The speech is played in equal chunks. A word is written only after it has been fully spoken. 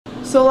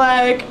So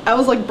like, I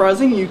was like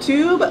browsing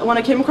YouTube when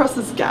I came across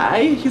this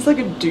guy. He's like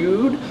a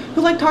dude who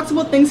like talks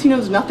about things he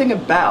knows nothing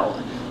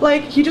about.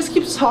 Like, he just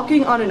keeps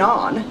talking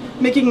on,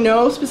 making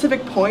no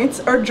specific points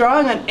or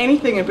drawing on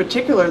anything in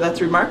particular that's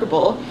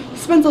remarkable. He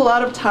spends a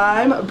lot of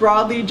time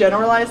broadly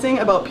generalizing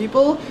about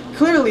people,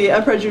 clearly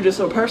a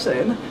prejudicial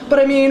person. But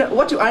I mean,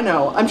 what do I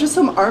know? I'm just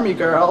some army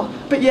girl.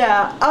 But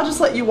yeah, I'll just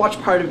let you watch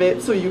part of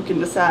it so you can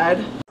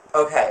decide.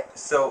 Okay,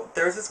 so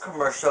there's this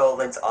commercial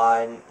that's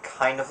on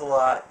kind of a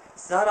lot.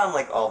 It's not on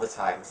like all the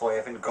time, so I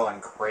haven't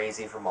gone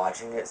crazy from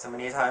watching it so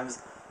many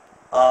times.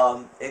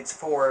 It's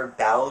for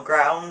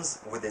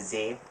Battlegrounds, with a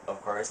Z,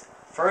 of course.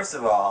 First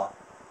of all,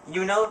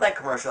 you know that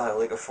commercial had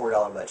like a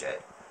 $4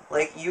 budget.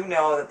 Like, you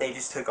know that they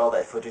just took all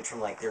that footage from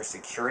like their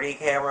security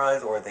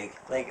cameras, or they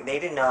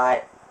did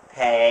not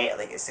pay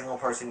like a single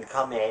person to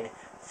come in,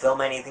 film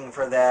anything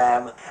for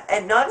them.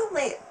 And not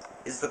only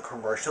is the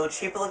commercial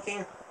cheap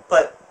looking,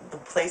 but the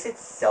place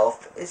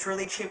itself is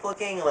really cheap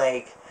looking.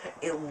 Like,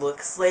 it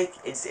looks like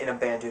it's an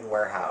abandoned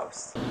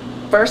warehouse.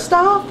 First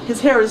off,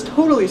 his hair is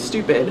totally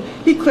stupid.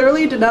 He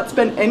clearly did not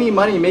spend any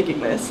money making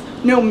this.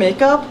 No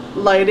makeup,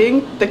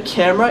 lighting, the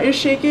camera is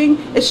shaking,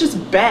 it's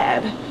just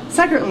bad.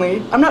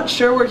 Secondly, I'm not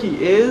sure where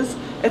he is.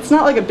 It's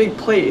not like a big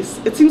place.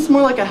 It seems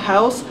more like a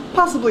house,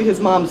 possibly his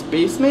mom's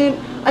basement.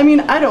 I mean,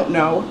 I don't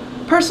know.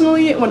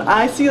 Personally, when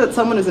I see that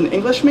someone is an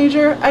English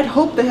major, I'd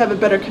hope they have a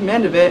better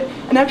command of it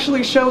and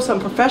actually show some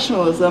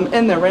professionalism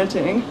in their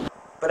ranting.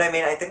 But I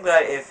mean, I think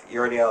that if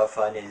your idea of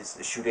fun is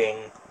shooting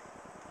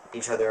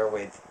each other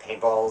with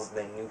paintballs,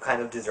 then you kind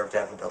of deserve to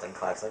have a building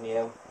collapse on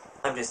you.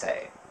 I'm just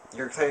saying.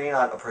 You're clearly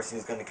not a person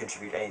who's going to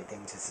contribute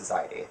anything to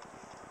society,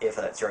 if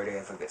that's your idea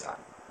of a good time.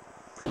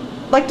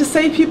 Like, to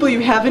say people you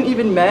haven't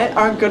even met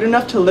aren't good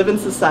enough to live in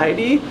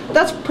society,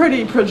 that's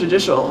pretty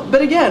prejudicial.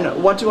 But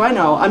again, what do I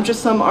know? I'm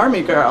just some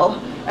army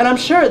girl. And I'm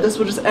sure this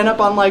will just end up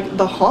on like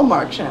the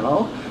Hallmark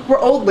Channel, where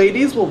old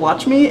ladies will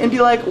watch me and be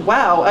like,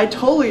 wow, I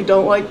totally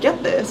don't like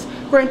get this.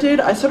 Granted,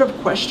 I sort of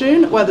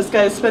question why this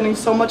guy is spending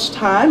so much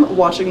time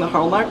watching the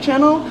Hallmark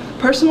Channel.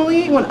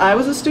 Personally, when I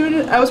was a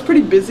student, I was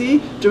pretty busy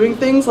doing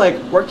things like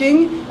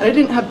working, and I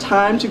didn't have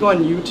time to go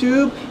on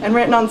YouTube and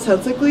rant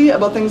nonsensically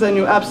about things I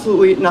knew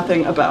absolutely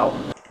nothing about.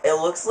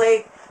 It looks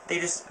like they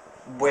just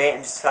went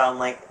and just found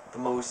like the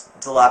most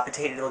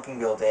dilapidated looking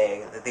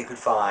building that they could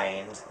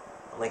find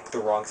on like the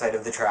wrong side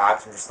of the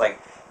tracks, and just like,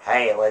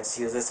 hey, let's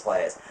use this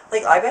place.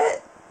 Like, I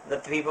bet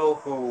that the people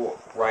who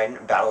run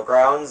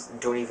Battlegrounds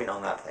don't even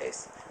own that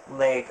place.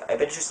 Like, I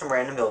bet it's just some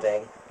random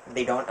building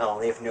they don't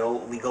own, they have no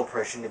legal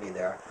permission to be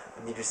there,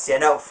 and they just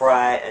stand out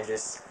front and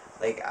just,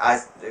 like,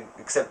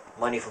 accept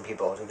money from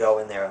people to go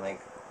in there and, like,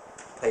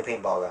 play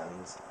paintball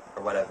guns,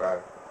 or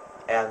whatever.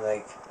 And,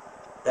 like,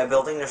 that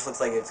building just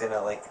looks like it's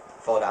gonna, like,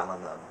 fall down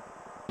on them.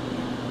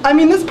 I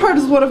mean, this part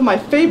is one of my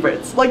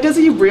favorites. Like, does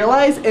he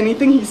realize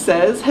anything he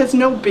says has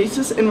no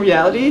basis in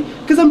reality?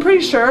 Because I'm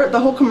pretty sure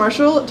the whole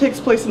commercial takes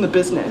place in the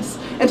business.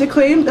 And to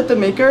claim that the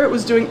maker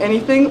was doing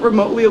anything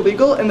remotely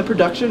illegal in the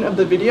production of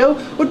the video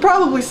would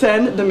probably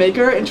send the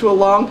maker into a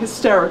long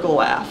hysterical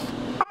laugh.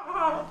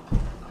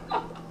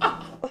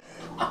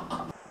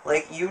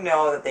 Like, you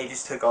know that they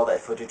just took all that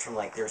footage from,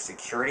 like, their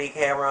security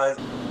cameras.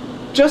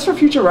 Just for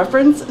future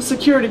reference,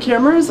 security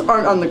cameras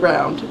aren't on the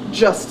ground.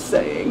 Just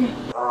saying.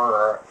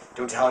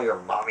 Don't tell your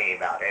mommy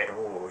about it.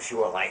 Ooh, she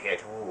won't like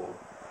it. Ooh.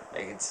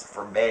 Like, it's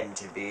for men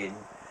to be in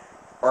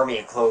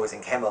army clothes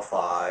and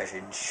camouflage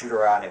and shoot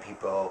around at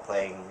people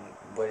playing,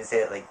 what is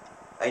it, like,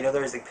 I know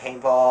there's like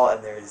paintball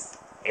and there's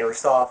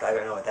airsoft, I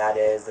don't know what that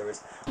is.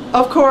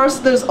 Of course,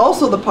 there's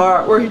also the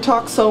part where he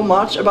talks so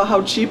much about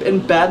how cheap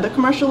and bad the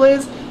commercial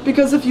is,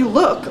 because if you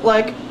look,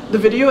 like, the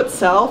video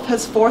itself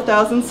has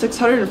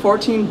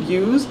 4,614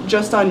 views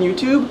just on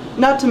YouTube,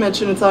 not to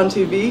mention it's on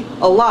TV,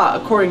 a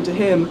lot according to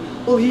him.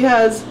 Well, he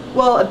has,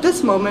 well, at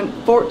this moment,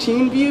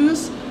 14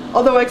 views,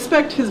 although I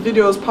expect his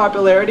video's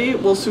popularity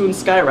will soon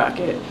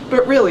skyrocket.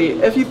 But really,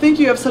 if you think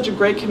you have such a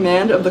great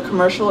command of the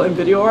commercial and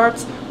video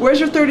arts, where's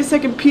your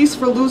 30-second piece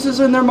for losers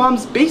in their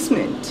mom's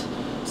basement?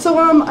 So,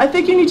 I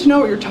think you need to know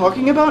what you're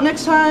talking about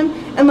next time,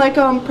 and like,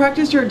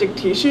 practice your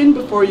dictation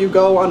before you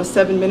go on a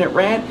 7-minute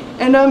rant,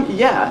 and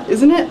yeah,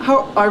 isn't it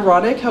how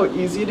ironic how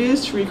easy it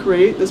is to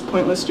recreate this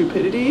pointless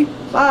stupidity?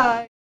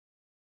 Bye!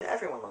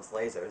 Everyone loves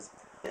lasers.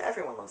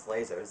 Everyone loves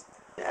lasers.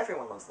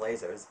 Everyone loves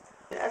lasers.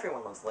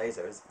 Everyone loves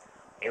lasers.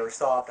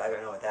 Airsoft, I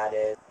don't know what that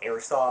is.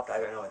 Airsoft, I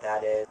don't know what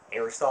that is.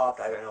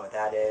 Airsoft, I don't know what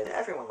that is.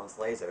 Everyone loves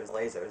lasers,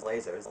 lasers,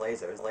 lasers,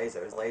 lasers,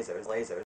 lasers, lasers, lasers.